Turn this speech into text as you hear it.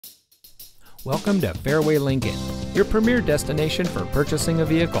Welcome to Fairway Lincoln, your premier destination for purchasing a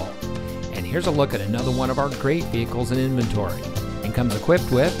vehicle. And here's a look at another one of our great vehicles in inventory, and comes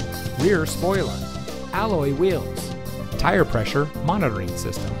equipped with rear spoiler, alloy wheels, tire pressure monitoring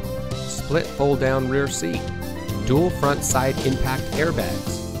system, split fold-down rear seat, dual front side impact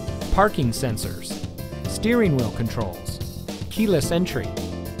airbags, parking sensors, steering wheel controls, keyless entry,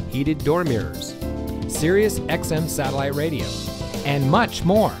 heated door mirrors, Sirius XM satellite radio, and much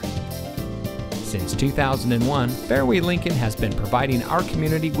more. Since 2001, Fairway Lincoln has been providing our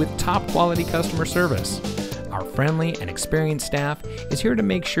community with top quality customer service. Our friendly and experienced staff is here to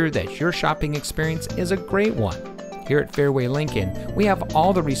make sure that your shopping experience is a great one. Here at Fairway Lincoln, we have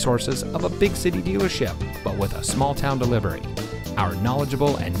all the resources of a big city dealership, but with a small town delivery. Our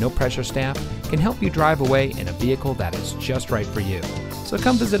knowledgeable and no pressure staff can help you drive away in a vehicle that is just right for you. So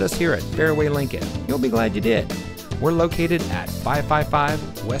come visit us here at Fairway Lincoln. You'll be glad you did. We're located at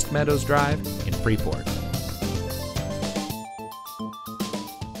 555 West Meadows Drive in Freeport.